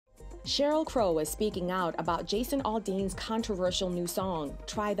Sheryl Crow is speaking out about Jason Aldean's controversial new song,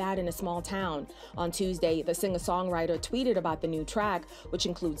 Try That in a Small Town. On Tuesday, the singer-songwriter tweeted about the new track, which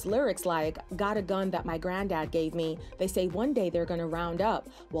includes lyrics like, "Got a gun that my granddad gave me. They say one day they're gonna round up.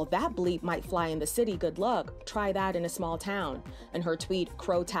 Well, that bleep might fly in the city. Good luck. Try that in a small town." In her tweet,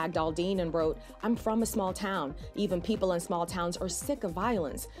 Crow tagged Aldean and wrote, "I'm from a small town. Even people in small towns are sick of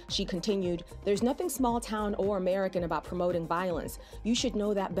violence." She continued, "There's nothing small town or American about promoting violence. You should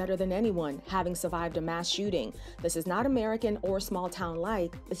know that better than anyone, having survived a mass shooting. This is not American or small town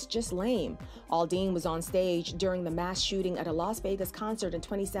like, it's just lame." Aldean was on stage during the mass shooting at a Las Vegas concert in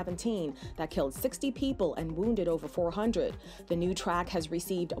 2017 that killed 60 people and wounded over 400. The new track has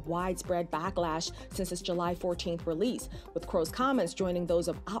received widespread backlash since its July 14th release, with Crow's comments joining those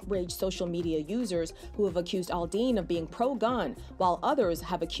of outraged social media users who have accused Aldean of being pro-gun, while others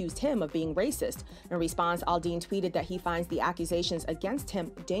have accused him of being racist. In response, Aldean tweeted that he finds the accusations against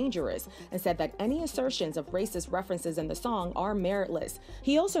him dangerous and said that any assertions of racist references in the song are meritless.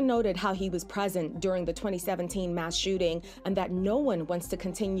 He also noted how he was present during the 2017 mass shooting and that no one wants to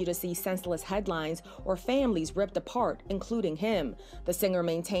continue to see senseless headlines or families ripped apart, including him. The singer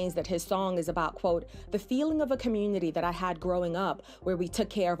maintains that his song is about, quote, "the feeling of a community that I had growing up where we took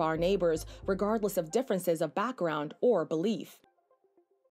care of our neighbors regardless of differences of background or belief."